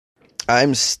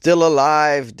I'm still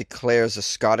alive, declares a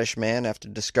Scottish man after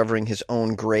discovering his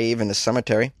own grave in a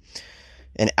cemetery.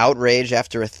 An outrage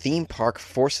after a theme park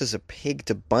forces a pig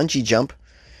to bungee jump,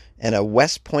 and a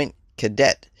West Point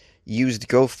cadet used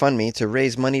GoFundMe to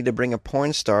raise money to bring a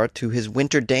porn star to his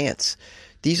winter dance.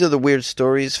 These are the weird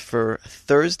stories for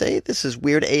Thursday. This is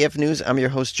Weird AF News. I'm your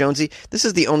host, Jonesy. This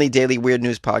is the only daily weird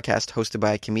news podcast hosted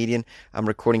by a comedian. I'm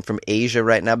recording from Asia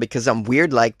right now because I'm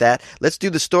weird like that. Let's do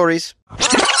the stories.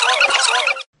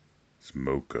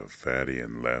 Smoke a fatty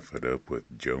and laugh it up with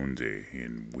Jonesy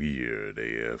in Weird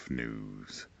AF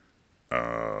News.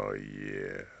 Oh,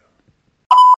 yeah.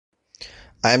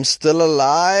 I'm still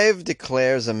alive,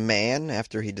 declares a man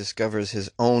after he discovers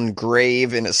his own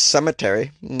grave in a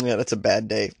cemetery. Yeah, that's a bad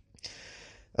day.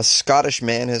 A Scottish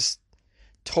man has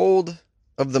told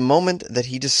of the moment that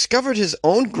he discovered his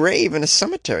own grave in a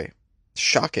cemetery.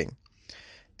 Shocking.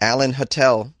 Alan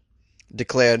Huttell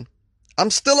declared, "I'm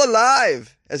still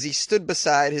alive," as he stood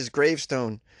beside his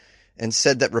gravestone and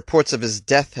said that reports of his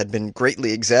death had been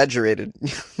greatly exaggerated.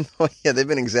 Oh, yeah, they've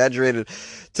been exaggerated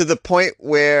to the point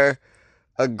where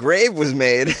a grave was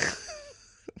made.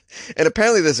 And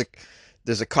apparently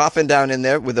there's a coffin down in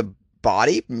there with a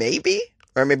body, maybe?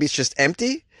 Or maybe it's just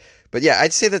empty. But yeah,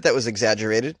 I'd say that was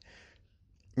exaggerated.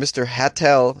 Mr.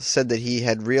 Hattell said that he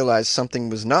had realized something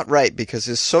was not right because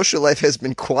his social life has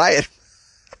been quiet.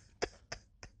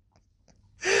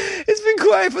 It's been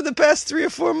quiet for the past 3 or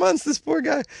 4 months, this poor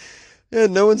guy. Yeah,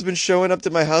 no one's been showing up to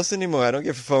my house anymore. I don't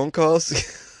get phone calls.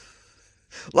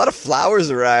 A lot of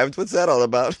flowers arrived. What's that all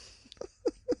about?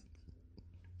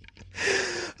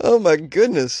 Oh my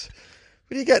goodness.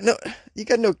 What do you got? You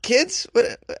got no kids?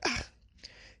 What?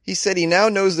 He said he now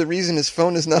knows the reason his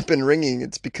phone has not been ringing.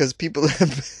 It's because people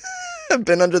have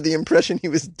been under the impression he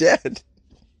was dead.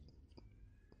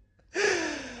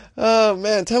 Oh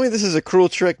man, tell me this is a cruel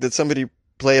trick that somebody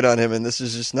played on him and this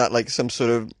is just not like some sort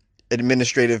of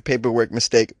administrative paperwork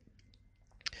mistake.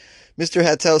 Mr.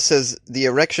 Hattell says the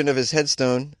erection of his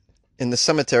headstone in the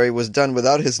cemetery was done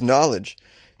without his knowledge,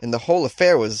 and the whole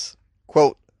affair was,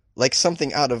 quote, like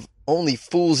something out of Only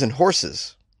Fools and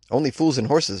Horses. Only Fools and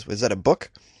Horses. Was that a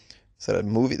book? Is that a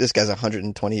movie? This guy's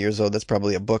 120 years old. That's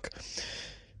probably a book.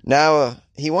 Now,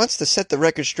 he wants to set the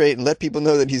record straight and let people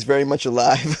know that he's very much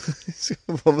alive.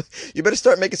 You better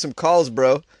start making some calls,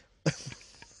 bro.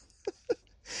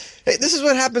 Hey, this is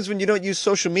what happens when you don't use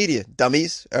social media,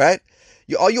 dummies, all right?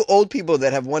 All you old people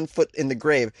that have one foot in the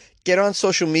grave, get on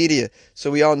social media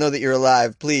so we all know that you're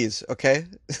alive, please, okay?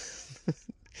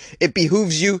 It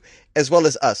behooves you as well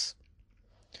as us.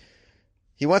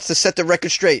 He wants to set the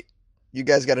record straight. You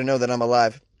guys got to know that I'm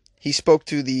alive. He spoke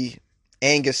to the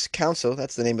Angus Council,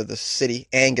 that's the name of the city,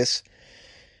 Angus,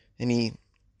 and he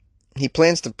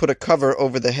plans to put a cover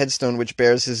over the headstone which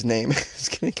bears his name. He's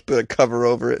going to put a cover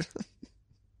over it.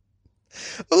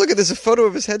 Oh, look at this, a photo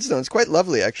of his headstone. It's quite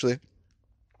lovely, actually.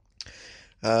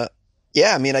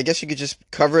 Yeah, I mean, I guess you could just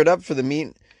cover it up for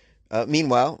the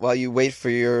meanwhile, while you wait for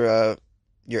your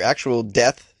actual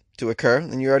death to occur,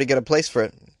 and you already got a place for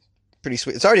it. Pretty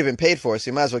sweet. It's already been paid for, so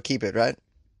you might as well keep it, right?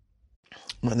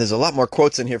 Well, there's a lot more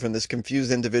quotes in here from this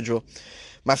confused individual.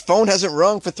 My phone hasn't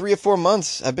rung for 3 or 4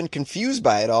 months. I've been confused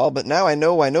by it all, but now I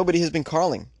know why nobody has been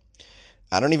calling.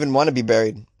 I don't even want to be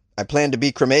buried. I plan to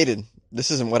be cremated. This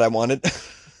isn't what I wanted.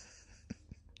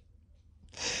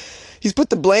 He's put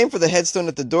the blame for the headstone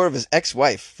at the door of his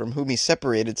ex-wife, from whom he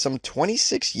separated some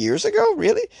 26 years ago?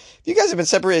 Really? If you guys have been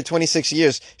separated 26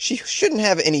 years, she shouldn't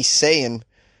have any say in,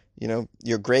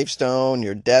 your gravestone,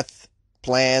 your death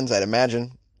plans, I'd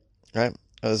imagine. Right?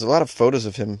 There's a lot of photos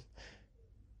of him.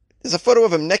 There's a photo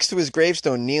of him next to his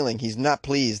gravestone kneeling. He's not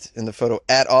pleased in the photo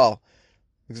at all.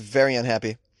 He's very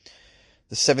unhappy.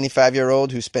 The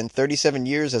 75-year-old who spent 37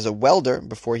 years as a welder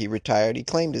before he retired,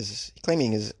 claiming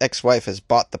his ex-wife has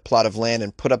bought the plot of land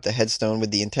and put up the headstone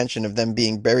with the intention of them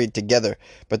being buried together,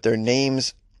 but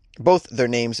both their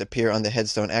names appear on the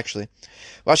headstone actually.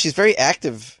 While she's very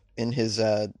active in his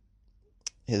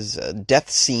death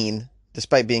scene,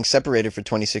 despite being separated for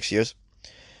 26 years.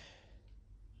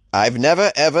 I've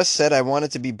never ever said I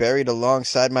wanted to be buried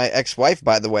alongside my ex-wife,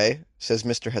 by the way, says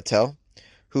Mr. Hattell,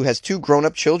 who has 2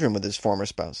 grown-up children with his former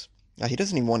spouse. Now, he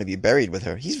doesn't even want to be buried with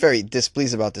her. He's very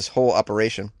displeased about this whole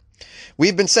operation.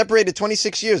 We've been separated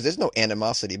 26 years. There's no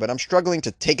animosity, but I'm struggling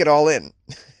to take it all in.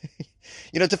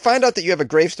 To find out that you have a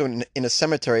gravestone in a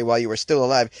cemetery while you are still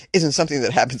alive isn't something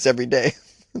that happens every day.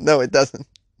 No, it doesn't.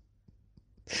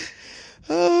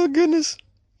 Oh, goodness.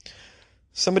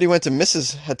 Somebody went to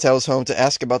Mrs. Hattell's home to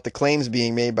ask about the claims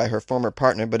being made by her former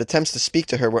partner, but attempts to speak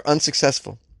to her were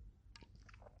unsuccessful.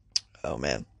 Oh,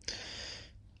 man.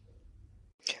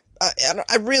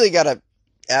 I really gotta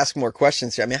ask more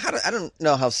questions here. I mean, I don't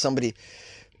know how somebody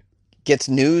gets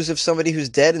news of somebody who's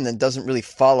dead and then doesn't really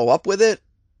follow up with it,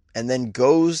 and then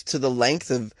goes to the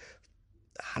length of,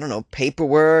 I don't know,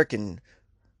 paperwork and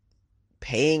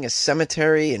paying a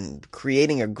cemetery and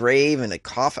creating a grave and a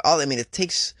coffin. I mean, it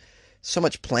takes so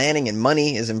much planning and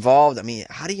money is involved. I mean,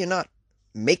 how do you not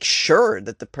make sure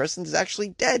that the person's actually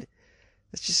dead?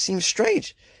 It just seems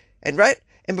strange. And right,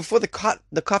 and before the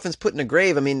coffin's put in a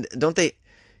grave, I mean, don't they?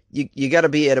 You got to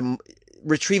be at a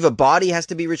retrieve a body has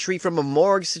to be retrieved from a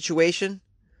morgue situation.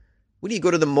 What do you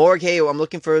go to the morgue? Hey, I'm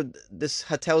looking for this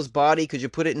Hatel's body. Could you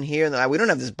put it in here? And we don't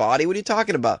have this body. What are you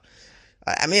talking about?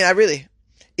 I mean,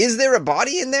 is there a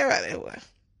body in there? I mean,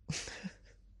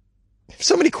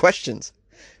 so many questions.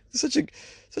 Such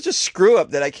a screw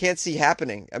up that I can't see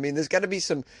happening. I mean, there's got to be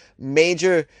some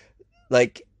major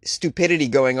like stupidity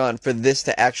going on for this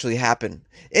to actually happen.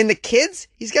 And the kids,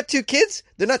 he's got 2 kids.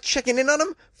 They're not checking in on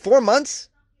him. 4 months.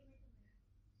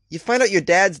 You find out your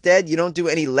dad's dead. You don't do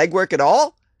any legwork at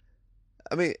all.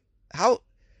 I mean, how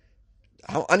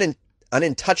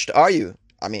unintouched are you?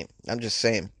 I mean, I'm just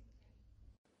saying.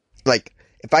 Like,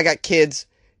 if I got kids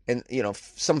and,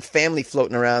 some family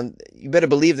floating around, you better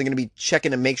believe they're going to be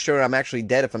checking to make sure I'm actually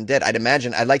dead if I'm dead.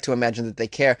 I'd like to imagine that they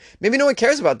care. Maybe no one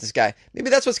cares about this guy. Maybe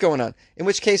that's what's going on. In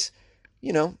which case,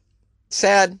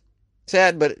 sad,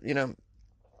 but,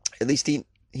 at least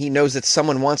he knows that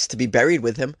someone wants to be buried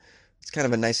with him. It's kind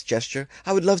of a nice gesture.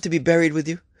 I would love to be buried with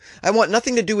you. I want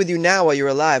nothing to do with you now while you're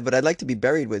alive, but I'd like to be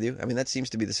buried with you. I mean, that seems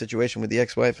to be the situation with the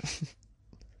ex-wife.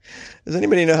 Does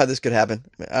anybody know how this could happen?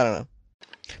 I don't know.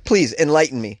 Please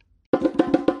enlighten me.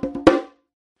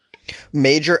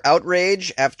 Major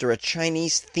outrage after a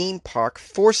Chinese theme park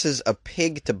forces a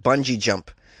pig to bungee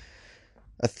jump.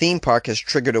 A theme park has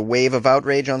triggered a wave of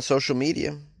outrage on social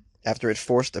media after it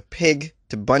forced a pig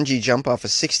to bungee jump off a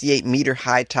 68-meter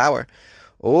high tower.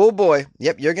 Oh boy.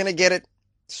 Yep, you're going to get it.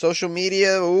 Social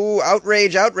media, ooh,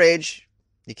 outrage.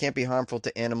 You can't be harmful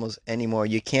to animals anymore.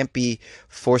 You can't be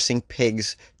forcing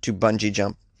pigs to bungee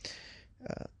jump.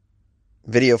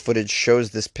 Video footage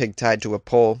shows this pig tied to a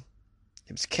pole.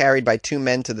 It was carried by 2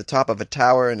 men to the top of a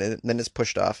tower and then it's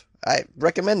pushed off. I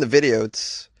recommend the video.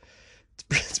 It's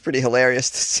pretty hilarious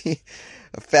to see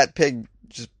a fat pig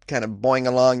just kind of boing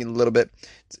along a little bit.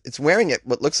 It's wearing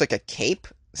what looks like a cape,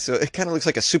 so it kind of looks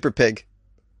like a super pig.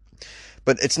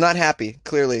 But it's not happy,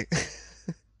 clearly.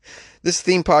 This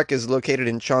theme park is located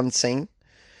in Chongqing,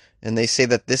 and they say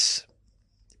that this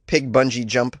pig bungee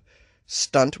jump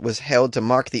stunt was held to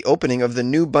mark the opening of the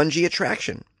new bungee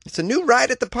attraction. It's a new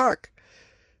ride at the park.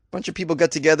 A bunch of people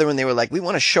got together and they were like, we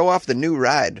want to show off the new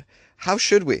ride. How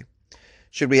should we?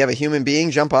 Should we have a human being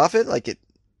jump off it like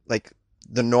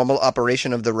the normal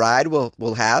operation of the ride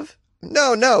will have?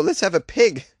 No, let's have a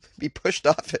pig be pushed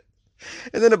off it.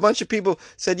 And then a bunch of people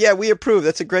said, yeah, we approve.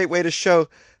 That's a great way to show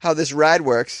how this ride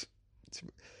works.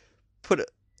 Put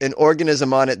an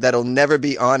organism on it that'll never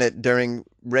be on it during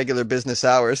regular business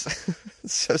hours.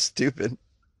 It's so stupid.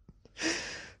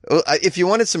 If you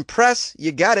wanted some press,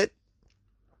 you got it.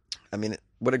 I mean,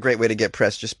 what a great way to get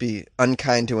press. Just be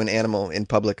unkind to an animal in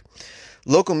public.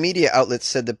 Local media outlets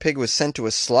said the pig was sent to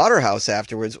a slaughterhouse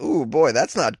afterwards. Ooh, boy,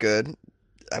 that's not good.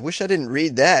 I wish I didn't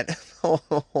read that.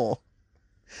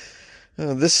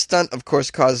 This stunt, of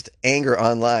course, caused anger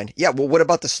online. Yeah, well, what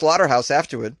about the slaughterhouse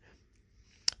afterward?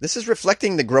 This is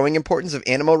reflecting the growing importance of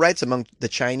animal rights among the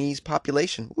Chinese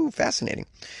population. Ooh, fascinating.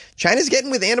 China's getting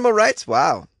with animal rights?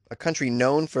 Wow. A country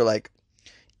known for,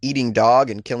 eating dog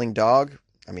and killing dog?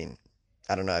 I mean,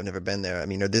 I don't know. I've never been there. I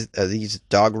mean, are these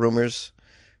dog rumors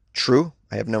true?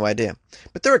 I have no idea.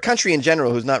 But they're a country in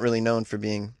general who's not really known for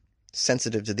being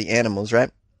sensitive to the animals,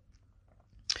 right?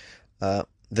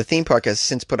 The theme park has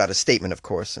since put out a statement, of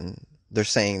course, and they're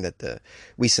saying that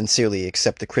we sincerely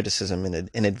accept the criticism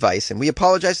and advice, and we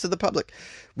apologize to the public.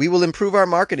 We will improve our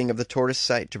marketing of the tourist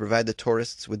site to provide the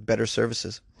tourists with better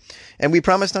services. And we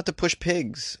promise not to push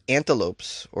pigs,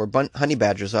 antelopes, or honey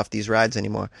badgers off these rides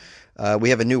anymore. We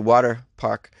have a new water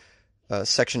park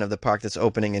section of the park that's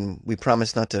opening, and we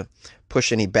promise not to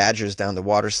push any badgers down the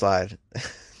water slide.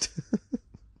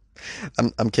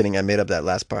 I'm kidding. I made up that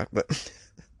last part, but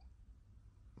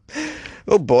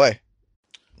oh boy.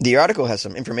 The article has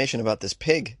some information about this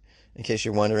pig. In case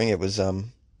you're wondering, it was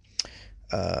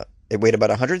it weighed about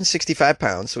 165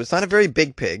 pounds, so it's not a very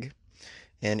big pig.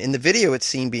 And in the video, it's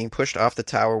seen being pushed off the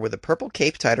tower with a purple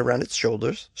cape tied around its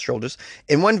shoulders.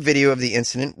 In one video of the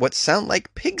incident, what sound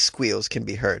like pig squeals can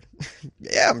be heard.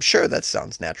 Yeah, I'm sure that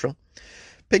sounds natural.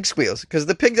 Pig squeals, because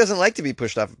the pig doesn't like to be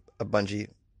pushed off a bungee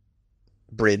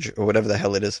bridge or whatever the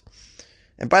hell it is.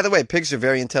 And by the way, pigs are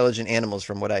very intelligent animals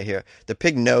from what I hear. The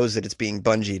pig knows that it's being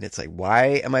bungeed. It's like,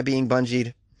 why am I being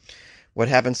bungeed? What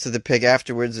happens to the pig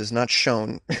afterwards is not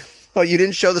shown. Oh, you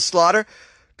didn't show the slaughter?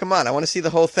 Come on, I want to see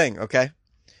the whole thing, okay?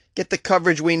 Get the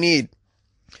coverage we need.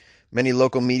 Many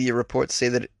local media reports say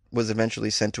that it was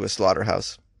eventually sent to a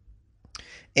slaughterhouse.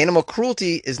 Animal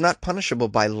cruelty is not punishable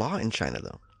by law in China,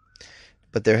 though.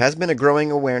 But there has been a growing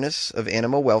awareness of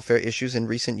animal welfare issues in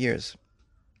recent years.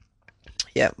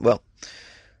 Yeah, well,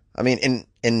 I mean,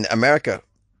 in America,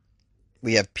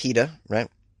 we have PETA, right?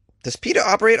 Does PETA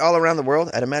operate all around the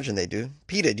world? I'd imagine they do.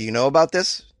 PETA, do you know about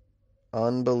this?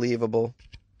 Unbelievable.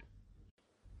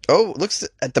 Oh, looks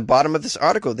at the bottom of this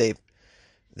article.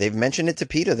 They've mentioned it to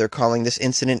PETA. They're calling this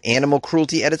incident animal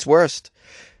cruelty at its worst.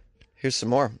 Here's some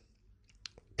more.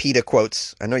 PETA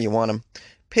quotes. I know you want them.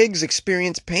 Pigs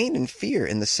experience pain and fear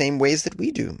in the same ways that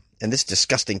we do, and this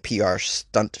disgusting PR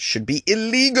stunt should be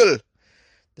illegal.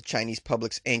 The Chinese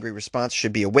public's angry response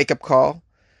should be a wake-up call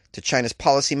to China's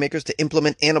policymakers to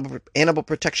implement animal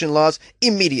protection laws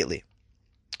immediately.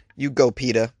 You go,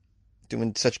 PETA,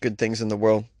 doing such good things in the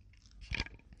world.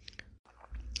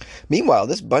 Meanwhile,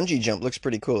 this bungee jump looks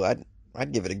pretty cool. I'd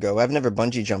give it a go. I've never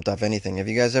bungee jumped off anything. Have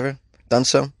you guys ever done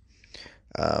so?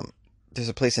 There's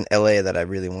a place in LA that I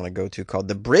really want to go to called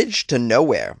the Bridge to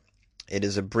Nowhere. It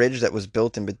is a bridge that was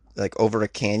built in over a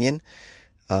canyon,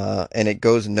 and it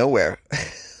goes nowhere.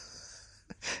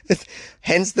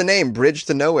 Hence the name, Bridge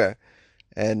to Nowhere.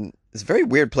 And it's a very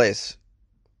weird place.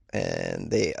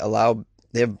 And they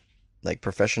have like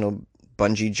professional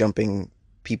bungee jumping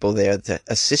people there to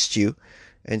assist you.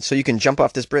 And so you can jump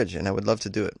off this bridge, and I would love to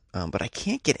do it. But I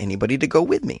can't get anybody to go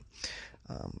with me.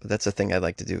 But that's a thing I'd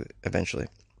like to do eventually.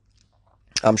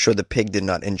 I'm sure the pig did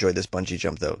not enjoy this bungee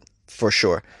jump, though, for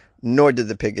sure. Nor did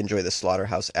the pig enjoy the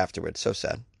slaughterhouse afterwards. So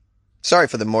sad. Sorry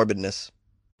for the morbidness.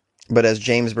 But as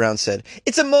James Brown said,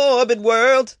 it's a morbid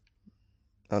world.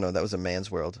 Oh no, that was a man's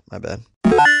world. My bad.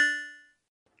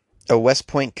 A West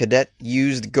Point cadet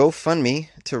used GoFundMe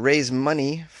to raise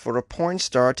money for a porn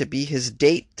star to be his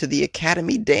date to the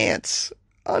Academy dance.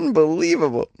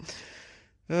 Unbelievable.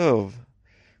 Oh.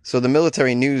 So the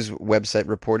military news website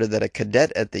reported that a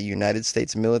cadet at the United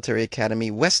States Military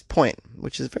Academy West Point,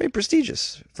 which is very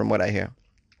prestigious from what I hear.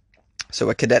 So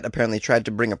a cadet apparently tried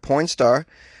to bring a porn star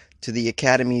to the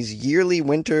Academy's yearly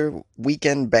winter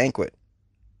weekend banquet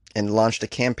and launched a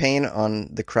campaign on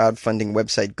the crowdfunding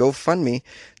website GoFundMe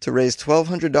to raise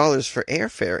 $1,200 for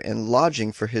airfare and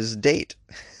lodging for his date,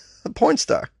 a porn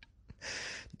star.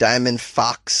 Diamond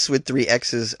Fox with 3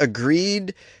 X's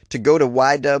agreed to go to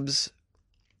Y-Dubs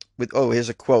with, here's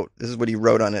a quote. This is what he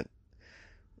wrote on it.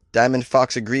 Diamond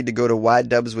Fox agreed to go to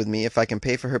Y-Dubs with me if I can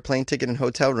pay for her plane ticket and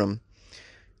hotel room.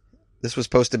 This was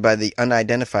posted by the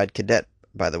unidentified cadet,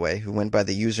 by the way, who went by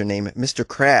the username Mr.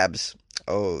 Krabs.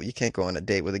 Oh, you can't go on a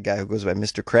date with a guy who goes by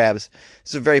Mr. Krabs.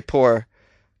 It's a very poor,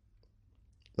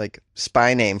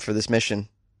 spy name for this mission.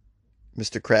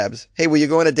 Mr. Krabs. Hey, will you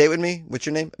go on a date with me? What's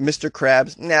your name? Mr.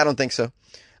 Krabs? Nah, I don't think so.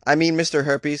 I mean Mr.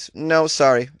 Herpes. No,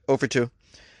 sorry. 0 for 2.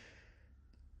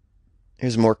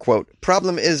 Here's more quote.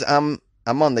 Problem is, I'm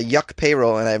on the yuck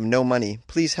payroll and I have no money.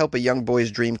 Please help a young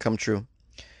boy's dream come true.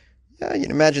 Yeah, you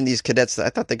can imagine these cadets. I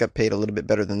thought they got paid a little bit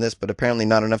better than this, but apparently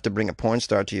not enough to bring a porn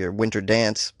star to your winter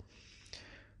dance.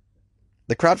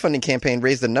 The crowdfunding campaign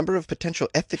raised a number of potential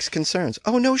ethics concerns.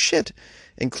 Oh, no shit.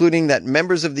 Including that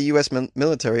members of the U.S.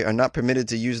 military are not permitted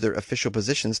to use their official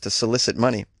positions to solicit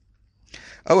money.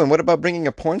 Oh, and what about bringing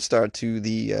a porn star to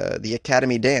the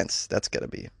Academy dance? That's got to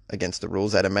be against the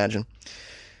rules, I'd imagine.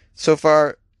 So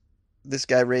far, this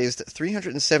guy raised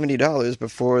 $370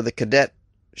 before the cadet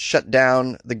shut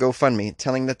down the GoFundMe,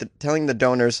 telling the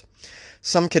donors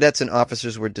some cadets and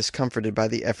officers were discomforted by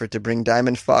the effort to bring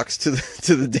Diamond Fox to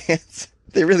the dance.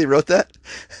 They really wrote that?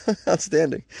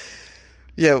 Outstanding.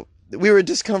 Yeah, we were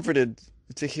discomforted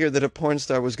to hear that a porn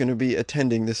star was going to be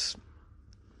attending this.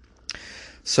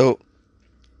 So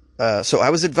I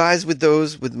was advised with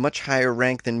those with much higher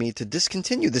rank than me to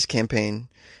discontinue this campaign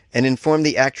and inform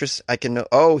the actress I can know.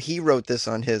 Oh, he wrote this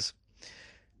on his.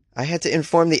 I had to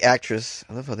inform the actress.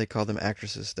 I love how they call them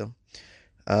actresses still.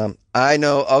 I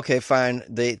know. Okay, fine.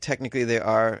 They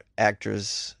are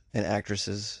actors and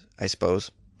actresses, I suppose.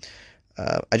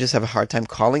 I just have a hard time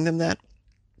calling them that.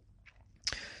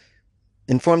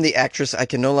 Inform the actress I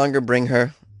can no longer bring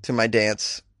her to my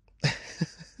dance.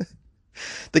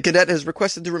 The cadet has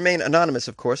requested to remain anonymous,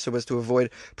 of course, so as to avoid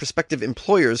prospective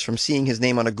employers from seeing his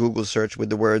name on a Google search with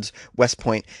the words West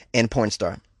Point and porn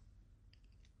star.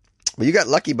 Well, you got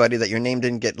lucky, buddy, that your name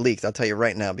didn't get leaked. I'll tell you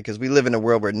right now, because we live in a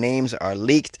world where names are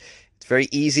leaked. It's very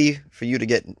easy for you to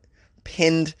get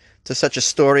pinned to such a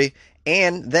story,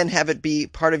 and then have it be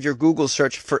part of your Google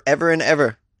search forever and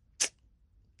ever.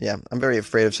 Yeah, I'm very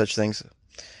afraid of such things.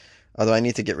 Although I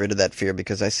need to get rid of that fear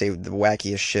because I say the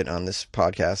wackiest shit on this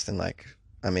podcast, and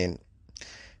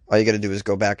all you got to do is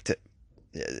go back to.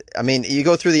 You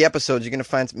go through the episodes, you're gonna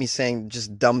find me saying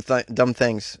just dumb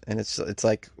things, and it's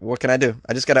like, what can I do?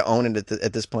 I just got to own it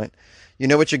at this point. You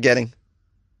know what you're getting,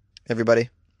 everybody.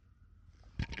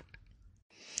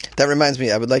 That reminds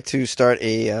me, I would like to start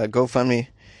a GoFundMe,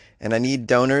 and I need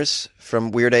donors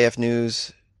from Weird AF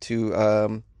News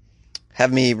to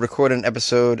have me record an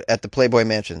episode at the Playboy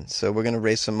Mansion. So we're gonna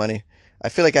raise some money. I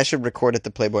feel like I should record at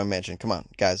the Playboy Mansion. Come on,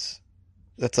 guys.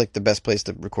 That's like the best place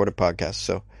to record a podcast.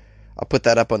 So I'll put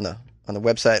that up on the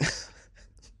website.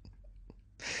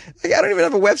 Like, I don't even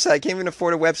have a website. I can't even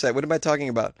afford a website. What am I talking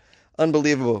about?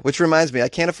 Unbelievable. Which reminds me, I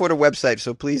can't afford a website,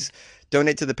 so please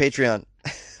donate to the Patreon.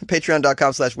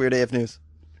 Patreon.com/WeirdAFNews.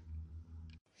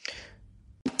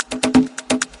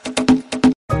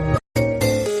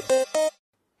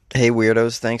 Hey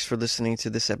weirdos, thanks for listening to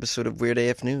this episode of Weird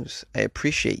AF News. I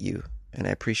appreciate you, and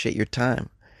I appreciate your time.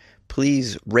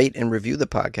 Please rate and review the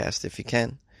podcast if you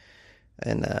can,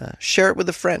 and share it with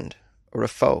a friend or a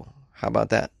foe. How about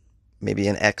that? Maybe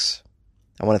an ex.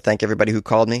 I want to thank everybody who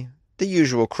called me, the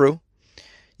usual crew.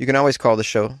 You can always call the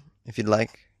show if you'd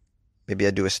like. Maybe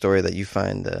I do a story that you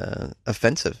find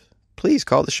offensive. Please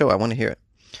call the show. I want to hear it.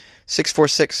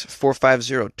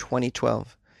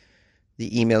 646-450-2012.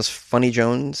 The email's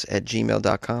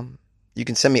funnyjones@gmail.com. You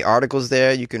can send me articles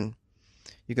there. You can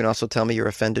also tell me you're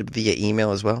offended via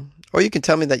email as well. Or you can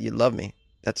tell me that you love me.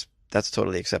 That's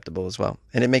totally acceptable as well.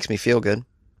 And it makes me feel good.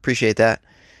 Appreciate that.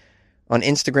 On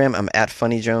Instagram, I'm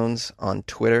 @FunnyJones. On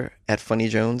Twitter,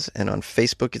 @FunnyJones. And on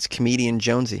Facebook, it's Comedian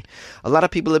Jonesy. A lot of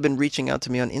people have been reaching out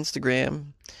to me on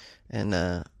Instagram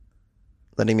and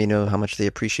letting me know how much they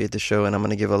appreciate the show. And I'm going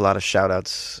to give a lot of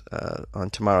shout-outs on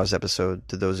tomorrow's episode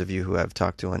to those of you who I've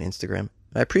talked to on Instagram.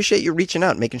 I appreciate you reaching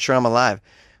out, making sure I'm alive,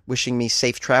 wishing me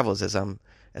safe travels as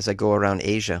I go around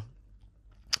Asia.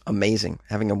 Amazing.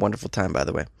 Having a wonderful time, by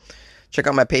the way. Check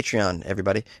out my Patreon,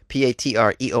 everybody.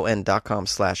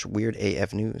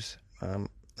 patreon.com/WeirdAFNews.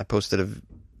 I posted a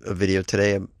video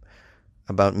today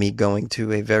about me going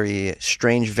to a very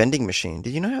strange vending machine.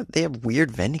 Did you know how they have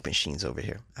weird vending machines over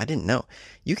here? I didn't know.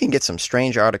 You can get some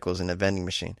strange articles in a vending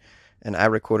machine. And I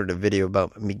recorded a video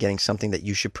about me getting something that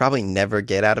you should probably never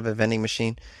get out of a vending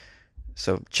machine.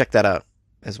 So check that out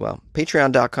as well.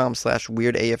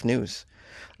 Patreon.com/WeirdAFNews.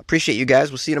 Appreciate you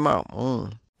guys. We'll see you tomorrow.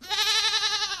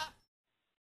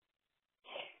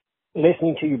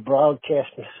 Listening to you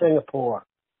broadcast from Singapore.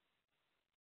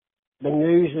 The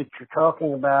news that you're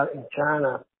talking about in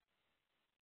China,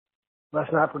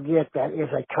 let's not forget that is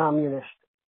a communist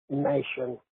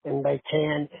nation, and they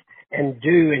can and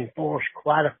do enforce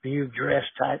quite a few dress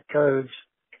type codes.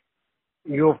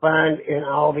 You'll find in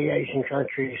all the Asian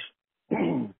countries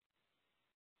the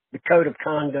code of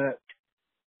conduct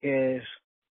is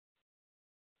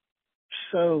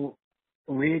so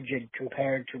rigid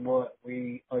compared to what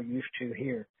we are used to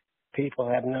here. People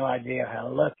have no idea how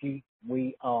lucky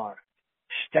we are.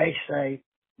 Stay safe.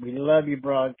 We love your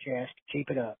broadcast.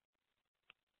 Keep it up.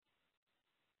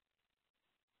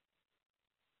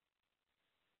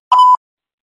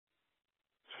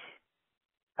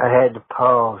 I had to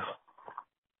pause.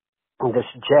 This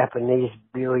Japanese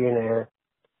billionaire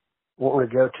wanting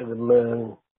to go to the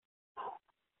moon.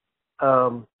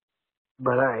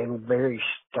 But I am very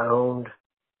stoned.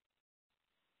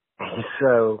 And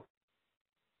so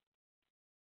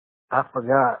I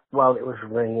forgot while it was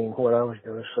ringing what I was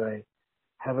going to say.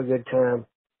 Have a good time.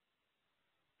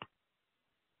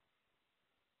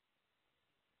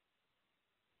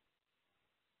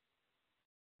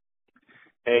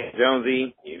 Hey,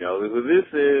 Jonesy, you know who this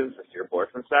is. It's your boy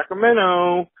from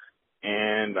Sacramento,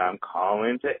 and I'm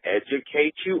calling to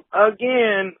educate you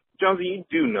again. Jonesy, you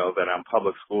do know that I'm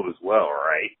public schooled as well,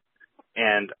 right?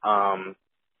 And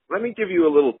let me give you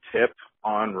a little tip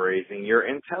on raising your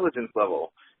intelligence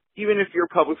level. Even if you're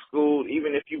public schooled,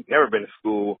 even if you've never been to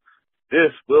school,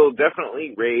 this will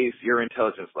definitely raise your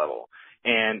intelligence level.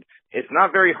 And it's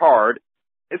not very hard.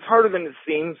 It's harder than it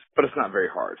seems, but it's not very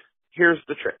hard. Here's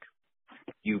the trick.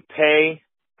 You pay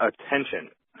attention.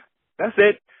 That's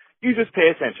it. You just pay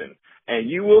attention. And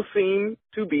you will seem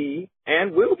to be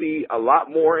and will be a lot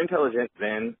more intelligent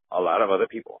than a lot of other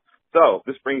people. So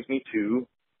this brings me to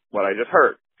what I just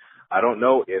heard. I don't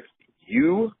know if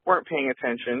you weren't paying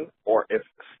attention or if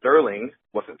Sterling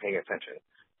wasn't paying attention.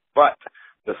 But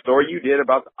the story you did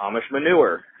about the Amish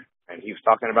manure, and he was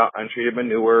talking about untreated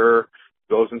manure,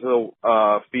 goes into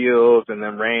the fields and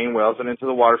then rain wells it into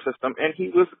the water system, and he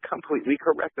was completely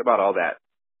correct about all that.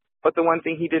 But the one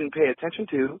thing he didn't pay attention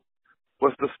to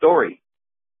was the story.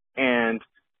 And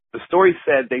the story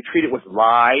said they treat it with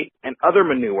lye and other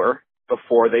manure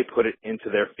before they put it into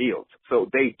their fields. So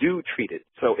they do treat it.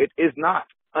 So it is not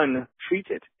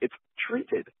untreated. It's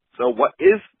treated. So what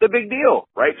is the big deal,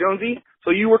 right, Jonesy?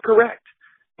 So you were correct.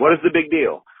 What is the big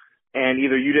deal? And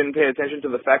either you didn't pay attention to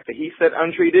the fact that he said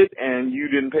untreated and you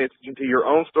didn't pay attention to your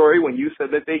own story when you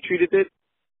said that they treated it.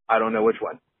 I don't know which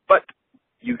one. But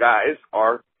you guys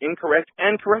are incorrect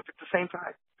and correct at the same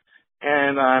time.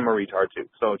 And I'm a retard too.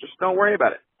 So just don't worry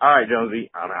about it. All right, Jonesy,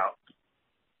 I'm out.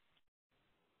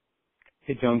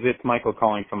 Hey, Jonesy, it's Michael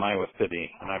calling from Iowa City,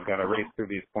 and I've got to race through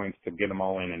these points to get them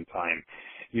all in time.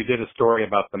 You did a story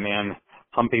about the man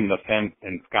humping the fence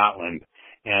in Scotland,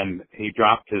 and he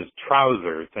dropped his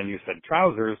trousers, and you said,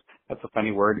 trousers? That's a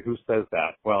funny word. Who says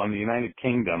that? Well, in the United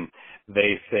Kingdom,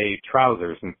 they say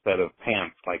trousers instead of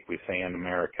pants like we say in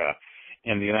America.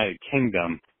 In the United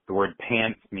Kingdom, the word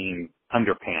pants means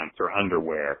underpants or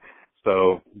underwear,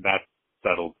 so that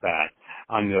settles that.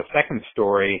 On the second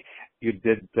story, you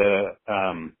did the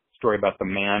story about the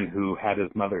man who had his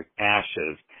mother's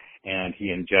ashes, and he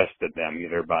ingested them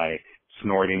either by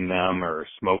snorting them or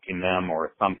smoking them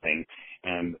or something,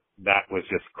 and that was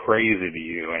just crazy to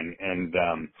you. And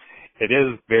it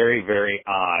is very, very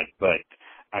odd, but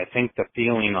I think the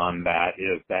feeling on that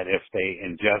is that if they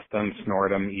ingest them,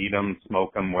 snort them, eat them,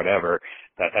 smoke them, whatever,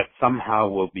 that somehow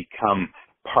will become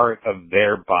part of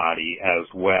their body as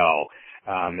well.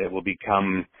 It will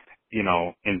become,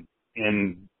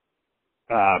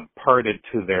 parted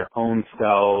to their own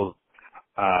cells,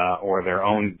 or their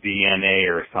own DNA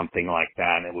or something like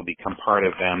that, and it will become part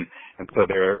of them, and so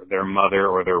their mother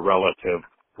or their relative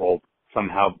will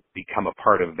somehow become a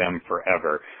part of them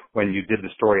forever. When you did the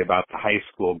story about the high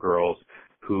school girls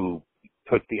who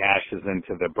put the ashes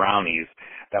into the brownies,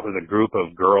 that was a group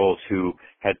of girls who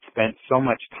had spent so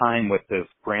much time with this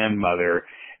grandmother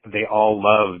they all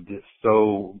loved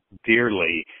so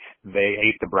dearly. They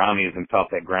ate the brownies and felt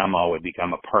that grandma would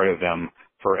become a part of them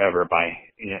forever by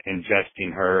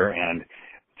ingesting her, and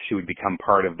she would become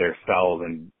part of their cells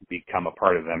and become a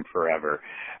part of them forever.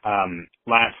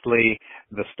 Lastly,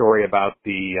 the story about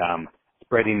the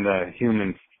spreading the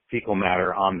human fecal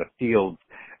matter on the fields.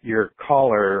 Your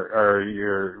caller, or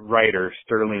your writer,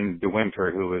 Sterling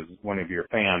DeWinter, who was one of your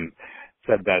fans,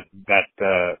 said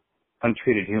that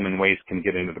untreated human waste can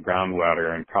get into the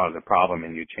groundwater and cause a problem,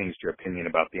 and you changed your opinion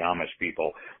about the Amish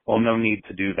people. Well, no need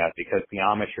to do that, because the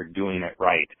Amish are doing it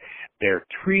right. They're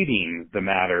treating the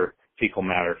fecal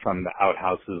matter from the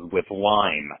outhouses with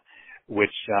lime,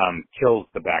 which kills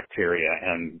the bacteria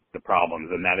and the problems,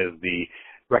 and that is the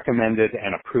recommended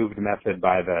and approved method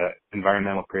by the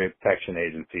Environmental Protection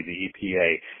Agency, the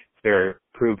EPA. It's their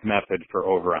approved method for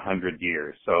over 100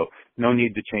 years. So no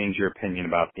need to change your opinion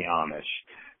about the Amish.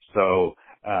 So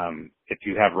if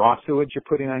you have raw sewage you're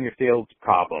putting on your fields,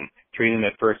 problem. Treating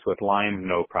it first with lime,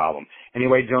 no problem.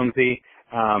 Anyway, Jonesy,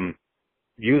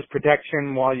 use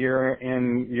protection while you're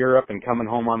in Europe and coming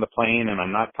home on the plane, and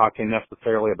I'm not talking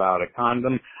necessarily about a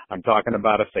condom. I'm talking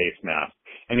about a face mask.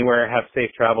 Anywhere, have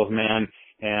safe travels, man,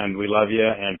 and we love you,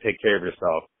 and take care of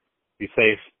yourself. Be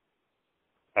safe.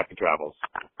 Happy travels.